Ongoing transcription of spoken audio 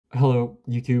Hello,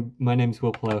 YouTube. My name is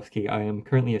Will Pulowski. I am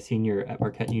currently a senior at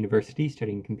Marquette University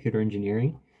studying computer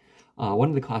engineering. One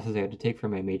of the classes I had to take for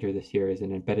my major this year is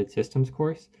an embedded systems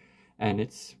course, and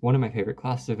it's one of my favorite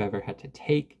classes I've ever had to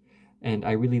take. And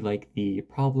I really like the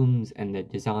problems and the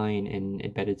design in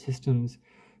embedded systems.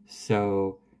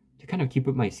 So, to kind of keep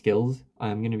up my skills,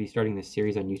 I'm going to be starting this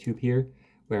series on YouTube here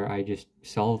where I just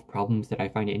solve problems that I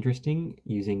find interesting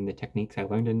using the techniques I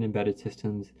learned in embedded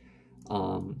systems,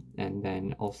 and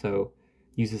then also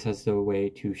use this as a way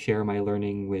to share my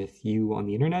learning with you on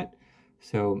the internet.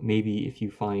 So maybe if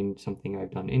you find something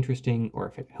I've done interesting, or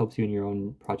if it helps you in your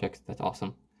own projects, that's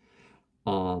awesome.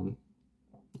 Um,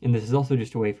 and this is also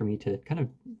just a way for me to kind of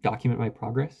document my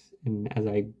progress and as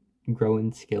I grow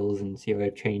in skills and see how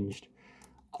I've changed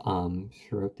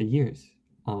throughout the years.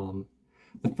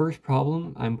 The first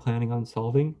problem I'm planning on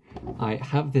solving, I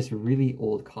have this really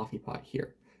old coffee pot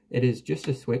here. It is just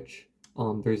a switch.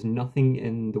 There's nothing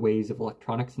in the ways of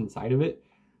electronics inside of it.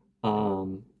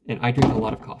 And I drink a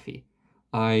lot of coffee.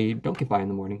 I don't get by in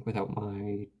the morning without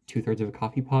my 2/3 of a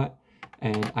coffee pot,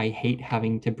 and I hate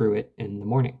having to brew it in the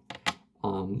morning.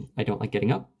 I don't like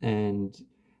getting up and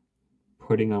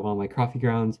putting on all my coffee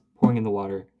grounds, pouring in the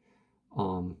water.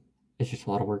 It's just a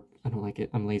lot of work. I don't like it.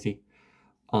 I'm lazy.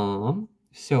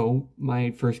 So my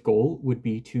first goal would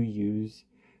be to use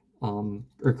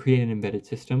or create an embedded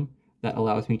system that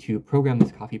allows me to program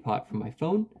this coffee pot from my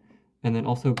phone and then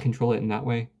also control it in that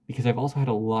way, because I've also had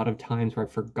a lot of times where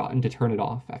I've forgotten to turn it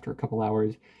off after a couple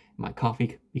hours and my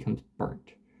coffee becomes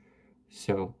burnt.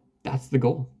 So that's the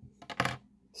goal.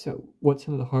 So what's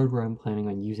some of the hardware I'm planning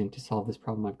on using to solve this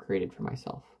problem I've created for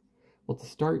myself? Well, to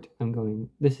start,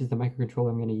 this is the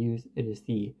microcontroller I'm going to use. It is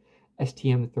the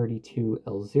STM32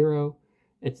 L0.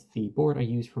 It's the board I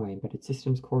use for my embedded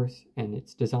systems course, and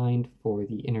it's designed for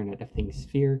the Internet of Things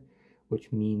sphere,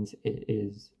 which means it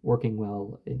is working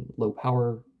well in low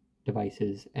power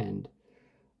devices, and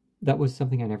that was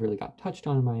something I never really got touched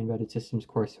on in my embedded systems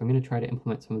course, so I'm going to try to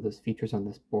implement some of those features on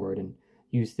this board and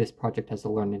use this project as a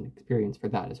learning experience for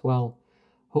that as well.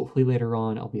 Hopefully later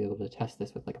on I'll be able to test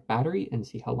this with like a battery and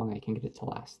see how long I can get it to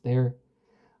last there.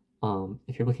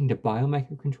 If you're looking to buy a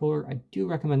microcontroller, I do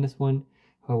recommend this one.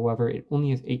 However, it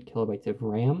only has 8 kilobytes of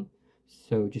RAM,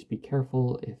 so just be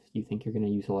careful if you think you're going to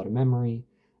use a lot of memory.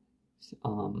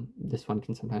 This one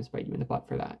can sometimes bite you in the butt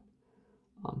for that.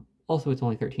 Also, it's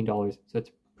only $13, so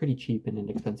it's pretty cheap and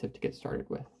inexpensive to get started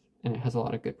with, and it has a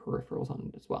lot of good peripherals on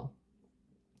it as well.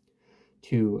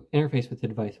 To interface with the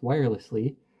device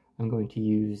wirelessly, I'm going to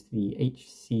use the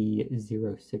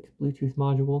HC06 Bluetooth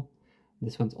module.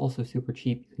 This one's also super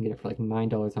cheap. You can get it for like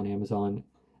 $9 on Amazon.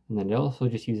 And then it also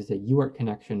just uses a UART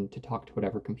connection to talk to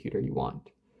whatever computer you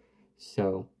want.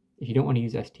 So if you don't want to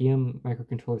use STM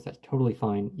microcontrollers, that's totally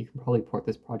fine. You can probably port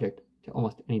this project to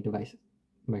almost any device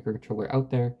microcontroller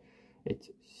out there. It's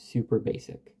super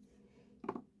basic.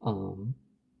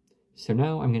 So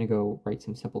now I'm going to go write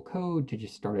some simple code to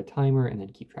just start a timer and then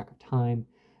keep track of time.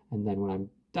 And then when I'm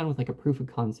done with like a proof of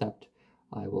concept,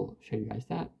 I will show you guys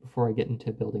that before I get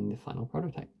into building the final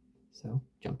prototype. So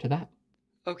jump to that.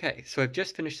 Okay, so I've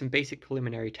just finished some basic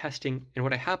preliminary testing, and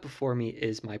what I have before me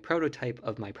is my prototype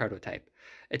of my prototype.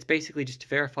 It's basically just to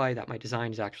verify that my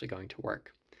design is actually going to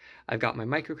work. I've got my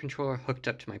microcontroller hooked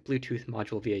up to my Bluetooth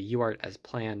module via UART as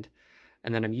planned,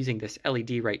 and then I'm using this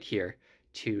LED right here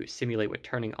to simulate what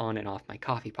turning on and off my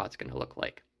coffee pot's going to look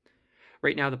like.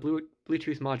 Right now, the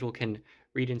Bluetooth module can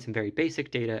read in some very basic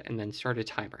data and then start a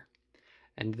timer.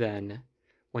 And then,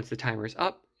 once the timer is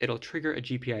up, it'll trigger a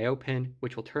GPIO pin,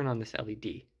 which will turn on this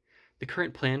LED. The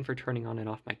current plan for turning on and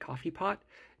off my coffee pot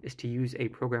is to use a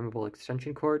programmable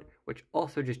extension cord, which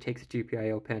also just takes a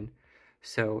GPIO pin.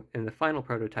 So in the final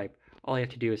prototype, all I have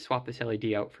to do is swap this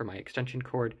LED out for my extension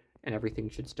cord, and everything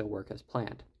should still work as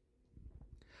planned.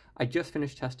 I just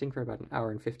finished testing for about an hour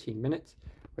and 15 minutes,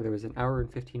 where there was an hour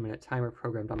and 15-minute timer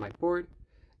programmed on my board.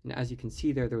 And as you can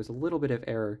see there was a little bit of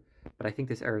error, but I think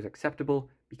this error is acceptable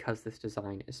because this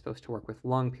design is supposed to work with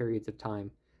long periods of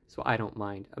time, so I don't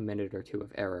mind a minute or two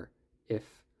of error if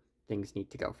things need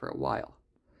to go for a while.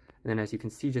 And then as you can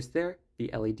see just there,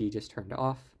 the LED just turned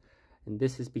off, and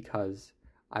this is because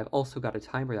I've also got a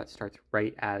timer that starts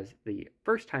right as the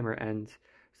first timer ends,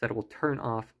 so that it will turn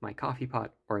off my coffee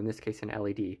pot, or in this case an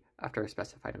LED, after a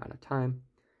specified amount of time.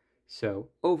 So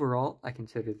overall, I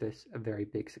consider this a very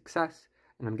big success,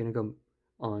 and I'm going to go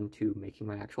on to making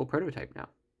my actual prototype now.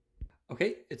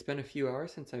 Okay, it's been a few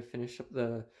hours since I finished up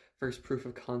the first proof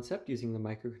of concept using the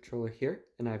microcontroller here,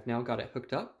 and I've now got it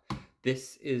hooked up.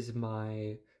 This is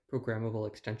my programmable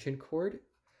extension cord.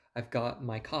 I've got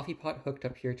my coffee pot hooked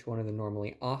up here to one of the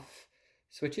normally off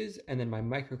switches, and then my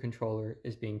microcontroller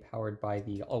is being powered by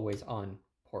the always on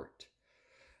port.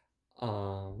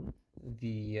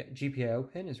 The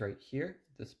GPIO pin is right here.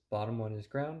 This bottom one is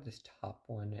ground, this top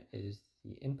one is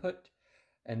the input,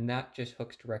 and that just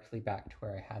hooks directly back to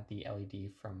where I had the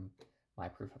LED from my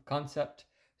proof of concept.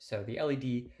 So the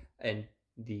LED and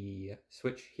the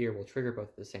switch here will trigger both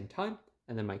at the same time,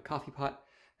 and then my coffee pot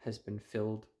has been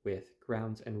filled with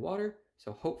grounds and water,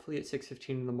 so hopefully at 6:15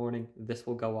 in the morning this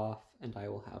will go off and I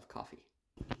will have coffee.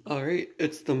 Alright,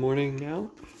 it's the morning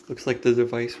now. Looks like the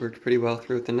device worked pretty well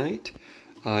throughout the night.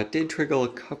 It did trigger a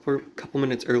couple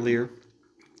minutes earlier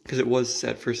because it was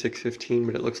set for 6:15,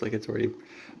 but it looks like it's already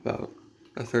about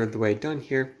a third of the way done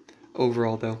here.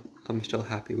 Overall though, I'm still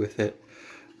happy with it,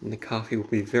 and the coffee will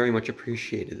be very much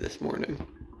appreciated this morning.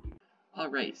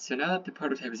 Alright, so now that the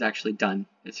prototype is actually done,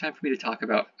 it's time for me to talk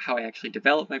about how I actually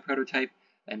developed my prototype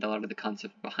and a lot of the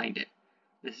concepts behind it.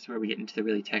 This is where we get into the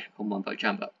really technical mumbo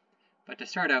jumbo. But to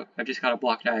start out, I've just got a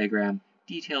block diagram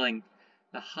detailing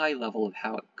the high level of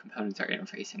how components are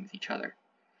interfacing with each other.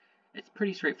 It's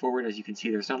pretty straightforward. As you can see,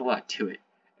 there's not a lot to it.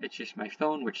 It's just my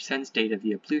phone, which sends data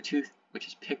via Bluetooth, which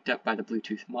is picked up by the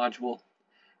Bluetooth module.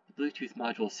 The Bluetooth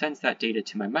module sends that data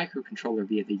to my microcontroller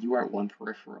via the UART1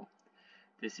 peripheral.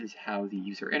 This is how the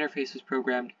user interface was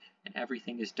programmed, and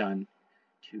everything is done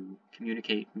to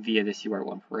communicate via this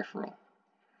UART1 peripheral.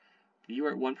 The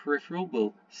UART1 peripheral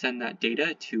will send that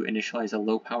data to initialize a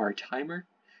low-power timer,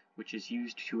 which is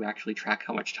used to actually track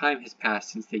how much time has passed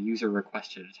since the user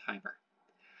requested a timer.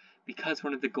 Because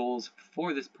one of the goals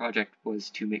for this project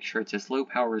was to make sure it's as low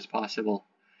power as possible,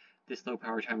 this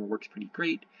low-power timer works pretty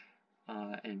great,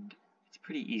 and it's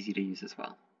pretty easy to use as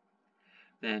well.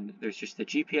 Then there's just the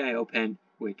GPIO pin,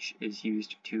 which is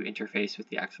used to interface with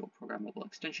the actual programmable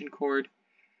extension cord.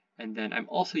 And then I'm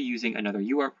also using another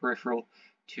UART peripheral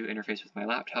to interface with my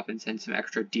laptop and send some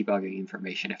extra debugging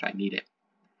information if I need it.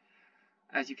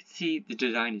 As you can see, the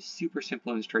design is super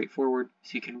simple and straightforward,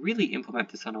 so you can really implement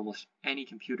this on almost any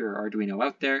computer or Arduino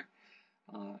out there.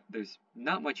 There's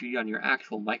not much you need on your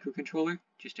actual microcontroller,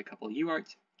 just a couple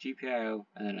UARTs, GPIO,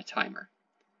 and then a timer.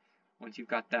 Once you've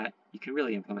got that, you can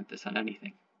really implement this on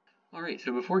anything. Alright,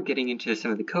 so before getting into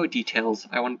some of the code details,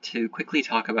 I wanted to quickly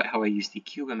talk about how I use the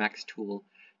CubeMX tool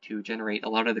to generate a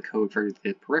lot of the code for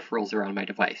the peripherals around my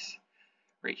device.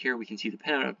 Right here we can see the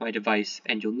pinout of my device,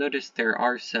 and you'll notice there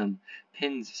are some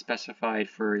pins specified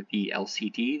for the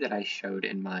LCD that I showed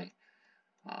in my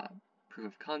proof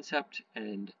of concept,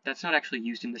 and that's not actually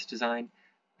used in this design,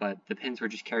 but the pins were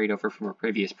just carried over from a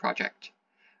previous project.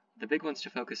 The big ones to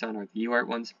focus on are the UART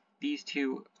ones. These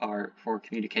two are for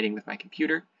communicating with my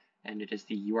computer, and it is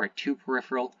the UART2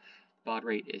 peripheral. Baud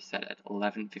rate is set at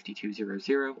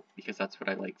 115200 because that's what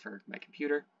I like for my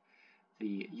computer.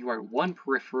 The UART1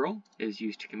 peripheral is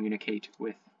used to communicate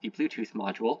with the Bluetooth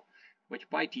module, which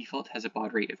by default has a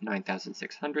baud rate of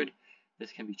 9600.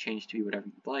 This can be changed to be whatever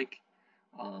you'd like,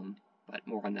 but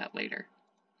more on that later.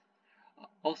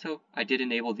 Also, I did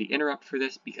enable the interrupt for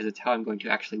this because it's how I'm going to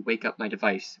actually wake up my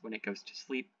device when it goes to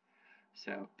sleep,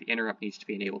 so the interrupt needs to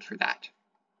be enabled for that.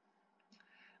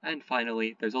 And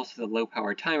finally, there's also the low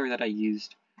power timer that I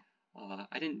used.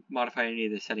 I didn't modify any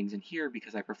of the settings in here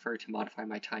because I prefer to modify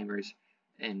my timers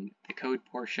in the code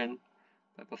portion,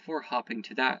 but before hopping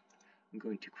to that, I'm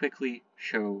going to quickly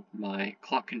show my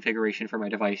clock configuration for my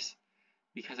device.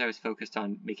 Because I was focused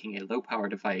on making a low power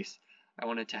device, I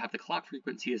wanted to have the clock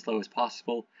frequency as low as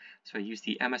possible, so I used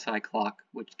the MSI clock,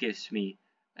 which gives me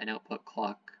an output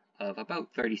clock of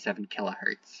about 37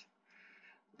 kilohertz.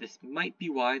 This might be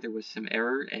why there was some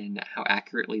error in how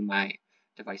accurately my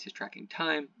device is tracking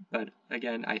time, but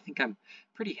again, I think I'm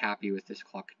pretty happy with this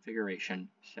clock configuration,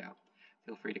 so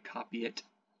feel free to copy it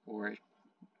or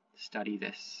study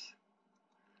this.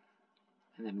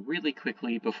 And then really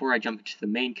quickly, before I jump into the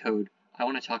main code, I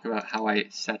want to talk about how I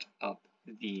set up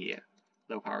the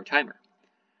low power timer.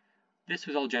 This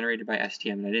was all generated by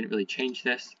STM, and I didn't really change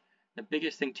this. The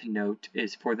biggest thing to note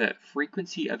is for the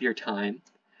frequency of your time,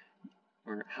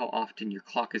 or how often your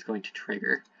clock is going to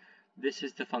trigger, this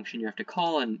is the function you have to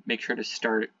call and make sure to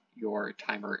start your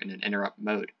timer in an interrupt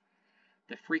mode.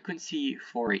 The frequency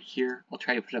for it here, I'll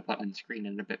try to put it up on screen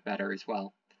in a bit better as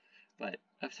well, but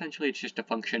essentially it's just a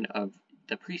function of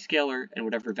the prescaler and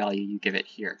whatever value you give it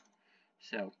here.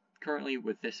 So currently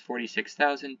with this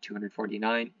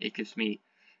 46,249, it gives me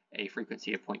a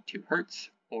frequency of 0.2 Hertz,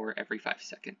 or every 5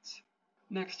 seconds.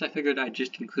 Next, I figured I'd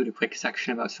just include a quick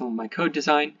section about some of my code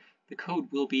design. The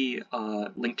code will be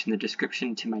linked in the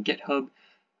description to my GitHub.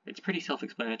 It's pretty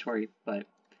self-explanatory, but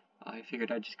I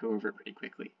figured I'd just go over it pretty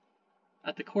quickly.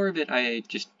 At the core of it, I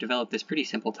just developed this pretty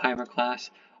simple timer class.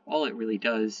 All it really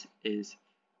does is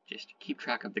just keep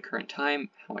track of the current time,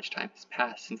 how much time has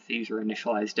passed since the user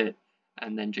initialized it,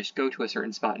 and then just go to a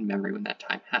certain spot in memory when that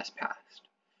time has passed.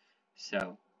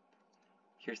 So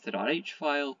here's the .h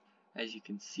file. As you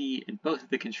can see in both of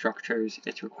the constructors,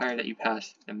 it's required that you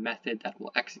pass the method that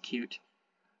will execute.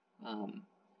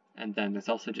 And then there's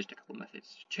also just a couple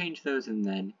methods to change those and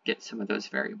then get some of those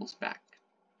variables back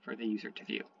for the user to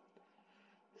view.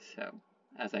 So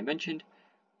as I mentioned,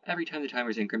 every time the timer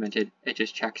is incremented, it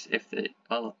just checks if the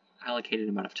allocated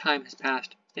amount of time has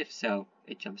passed. If so,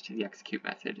 it jumps to the execute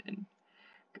method and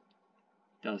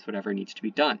does whatever needs to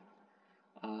be done.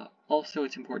 Also,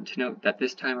 it's important to note that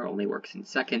this timer only works in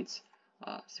seconds.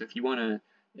 So if you want to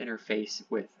interface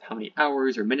with how many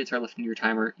hours or minutes are left in your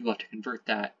timer, you'll have to convert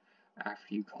that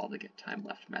after you call the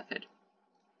getTimeLeft method.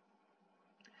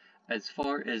 As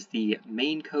far as the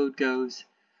main code goes,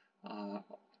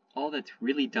 all that's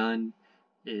really done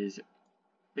is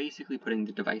basically putting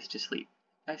the device to sleep.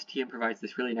 STM provides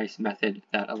this really nice method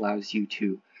that allows you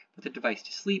to put the device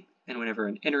to sleep, and whenever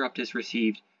an interrupt is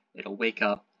received, it'll wake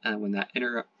up, and when that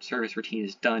interrupt service routine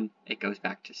is done, it goes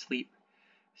back to sleep.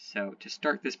 So to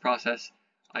start this process,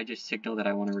 I just signal that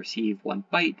I want to receive 1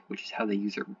 byte, which is how the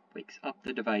user wakes up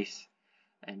the device,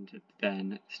 and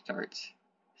then starts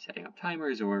setting up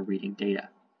timers or reading data.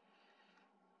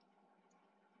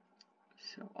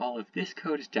 So all of this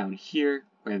code is down here,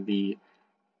 where the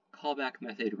callback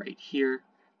method right here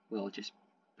will just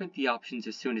print the options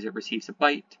as soon as it receives a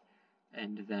byte,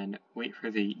 and then wait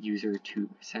for the user to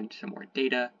send some more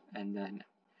data, and then,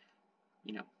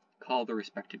 call the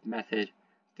respective method.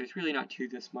 There's really not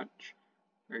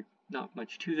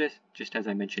much to this, just as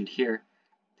I mentioned here.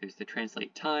 There's the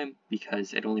translate time,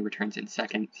 because it only returns in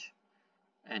seconds,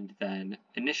 and then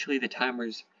initially the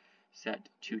timer's set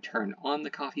to turn on the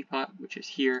coffee pot, which is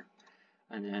here,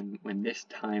 and then when this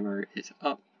timer is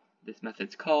up, this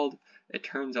method's called, it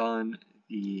turns on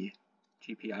the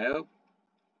GPIO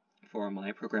for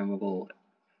my programmable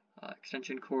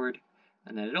extension cord,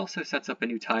 and then it also sets up a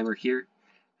new timer here,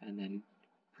 and then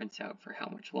prints out for how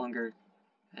much longer,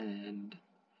 and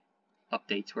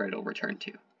updates where it'll return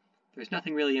to. There's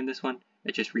nothing really in this one,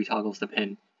 it just retoggles the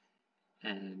pin,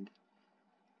 and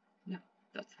yeah,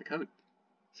 that's the code.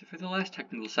 So for the last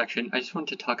technical section, I just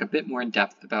wanted to talk a bit more in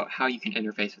depth about how you can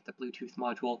interface with the Bluetooth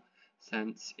module,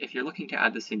 since if you're looking to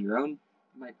add this in your own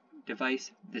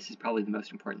device, this is probably the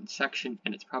most important section,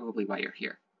 and it's probably why you're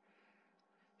here.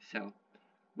 So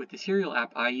with the serial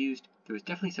app I used, there was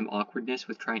definitely some awkwardness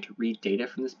with trying to read data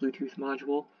from this Bluetooth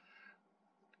module.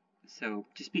 So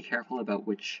just be careful about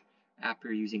which app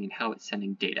you're using and how it's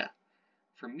sending data.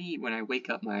 For me, when I wake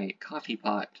up my coffee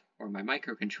pot or my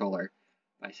microcontroller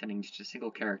by sending just a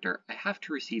single character, I have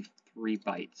to receive 3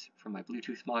 bytes from my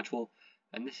Bluetooth module,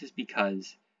 and this is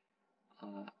because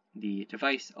the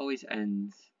device always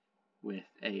ends with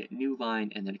a new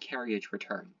line and then a carriage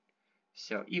return.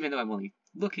 So even though I'm only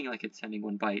looking like it's sending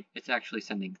 1 byte, it's actually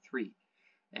sending 3.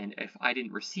 And if I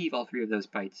didn't receive all 3 of those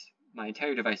bytes, my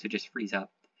entire device would just freeze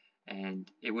up, and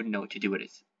it wouldn't know what to do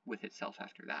with itself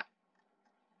after that.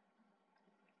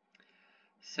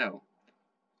 So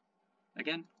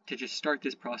again, to just start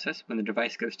this process, when the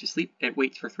device goes to sleep, it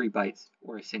waits for 3 bytes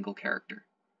or a single character.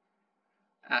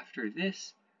 After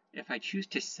this, if I choose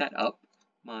to set up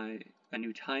a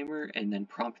new timer and then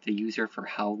prompt the user for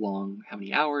how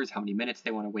many hours, how many minutes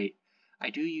they want to wait, I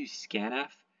do use scanf.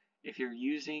 If you're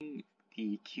using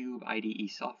the Cube IDE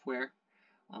software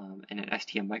and an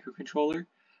STM microcontroller,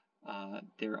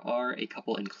 there are a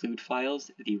couple include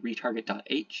files, the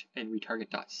retarget.h and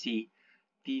retarget.c.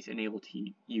 These enable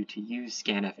you to use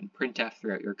scanf and printf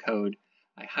throughout your code.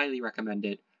 I highly recommend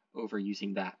it over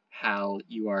using that how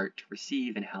UART to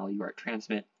receive and how UART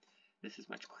transmit. This is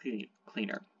much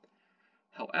cleaner.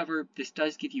 However, this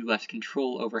does give you less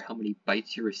control over how many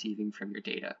bytes you're receiving from your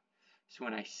data. So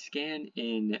when I scan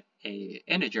in an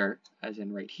integer, as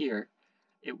in right here,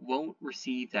 it won't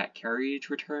receive that carriage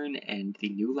return and the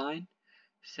new line.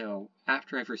 So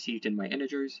after I've received in my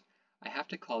integers, I have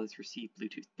to call this receive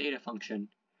Bluetooth data function,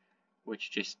 which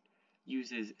just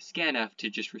uses scanf to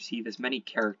just receive as many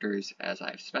characters as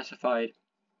I've specified.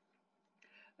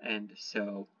 And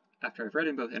so after I've read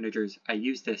in both integers, I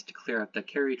use this to clear out the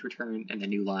carriage return and the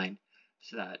new line,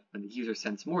 so that when the user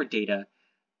sends more data,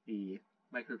 the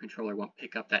microcontroller won't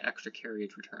pick up that extra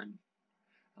carriage return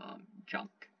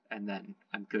junk, and then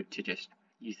I'm good to just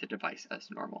use the device as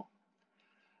normal.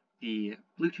 The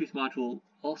Bluetooth module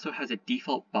also has a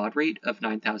default baud rate of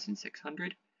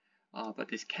 9600, but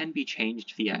this can be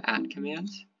changed via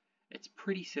commands. It's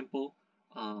pretty simple.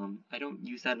 I don't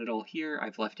use that at all here.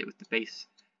 I've left it with the base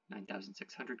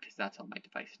 9600 because that's all my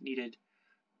device needed.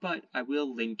 but I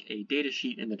will link a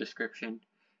datasheet in the description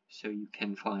so you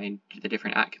can find the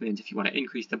different commands if you want to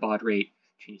increase the baud rate,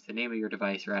 change the name of your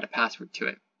device, or add a password to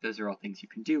it. Those are all things you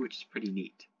can do, which is pretty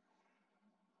neat.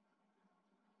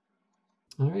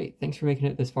 All right, thanks for making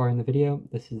it this far in the video.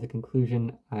 This is the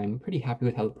conclusion. I'm pretty happy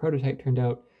with how the prototype turned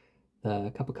out.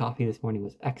 The cup of coffee this morning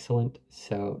was excellent,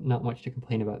 so not much to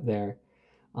complain about there.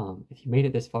 If you made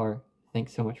it this far,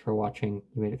 thanks so much for watching.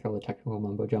 You made it through all the technical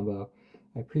mumbo jumbo.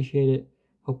 I appreciate it.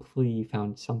 Hopefully you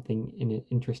found something in it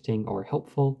interesting or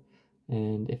helpful,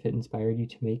 and if it inspired you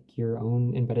to make your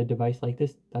own embedded device like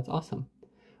this, that's awesome.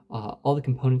 All the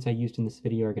components I used in this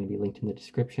video are going to be linked in the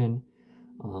description,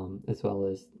 as well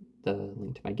as the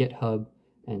link to my GitHub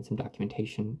and some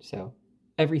documentation, so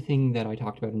everything that I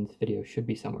talked about in this video should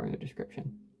be somewhere in the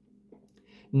description.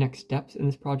 Next steps in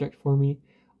this project for me,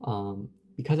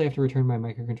 because I have to return my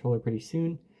microcontroller pretty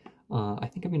soon, I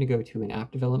think I'm going to go to an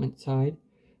app development side,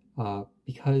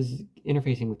 because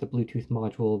interfacing with the Bluetooth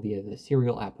module via the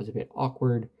serial app was a bit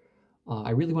awkward.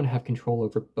 I really want to have control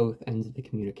over both ends of the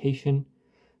communication,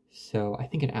 so I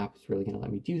think an app is really going to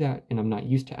let me do that, and I'm not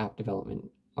used to app development,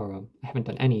 or I haven't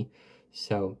done any,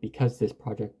 so because this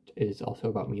project is also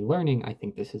about me learning, I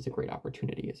think this is a great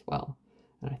opportunity as well,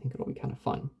 and I think it'll be kind of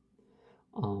fun.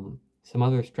 Some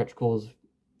other stretch goals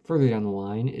further down the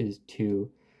line is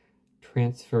to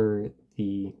transfer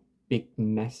the big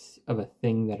mess of a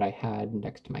thing that I had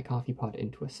next to my coffee pot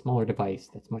into a smaller device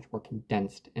that's much more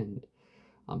condensed and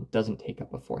doesn't take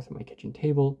up a fourth of my kitchen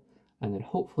table, and then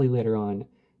hopefully later on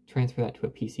transfer that to a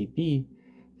PCB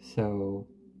so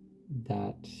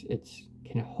that it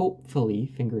can hopefully,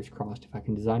 fingers crossed if I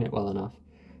can design it well enough,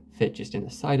 fit just in the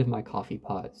side of my coffee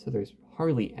pot, so there's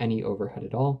hardly any overhead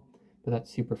at all, but that's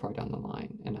super far down the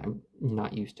line, and I'm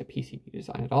not used to PCB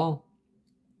design at all.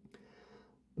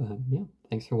 But yeah,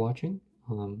 thanks for watching.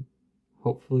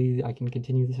 Hopefully I can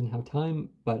continue this and have time,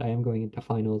 but I am going into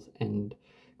finals and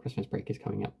Christmas break is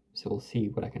coming up, so we'll see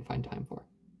what I can find time for.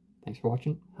 Thanks for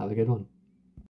watching. Have a good one.